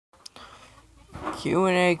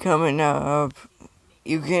Q&A coming up.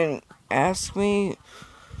 You can ask me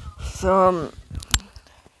some...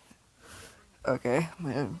 Okay,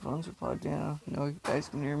 my headphones are plugged in. No, you guys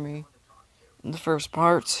can hear me. In the first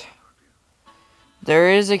part,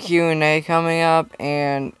 there is a Q&A coming up,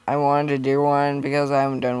 and I wanted to do one because I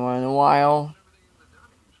haven't done one in a while.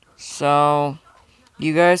 So,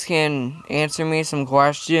 you guys can answer me some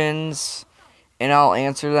questions, and I'll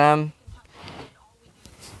answer them.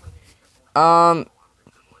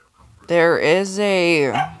 There is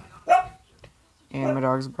a... And my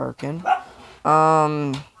dog's barking.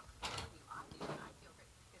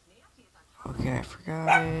 Okay, I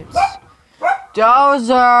forgot it.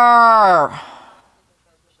 Dozer!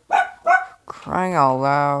 Crying out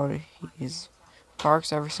loud. He's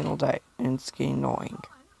barks every single day, and it's getting annoying.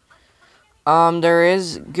 There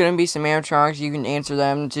is gonna be some animatronics. You can answer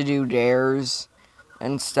them to do dares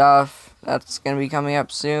and stuff. That's gonna be coming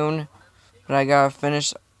up soon. But I gotta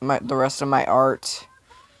finish the rest of my art.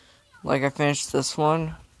 Like I finished this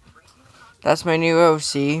one. That's my new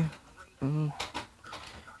OC.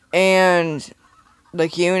 And the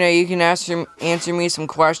Q&A, you can answer me some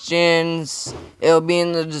questions. It'll be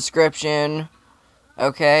in the description.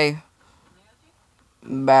 Okay.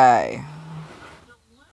 Bye.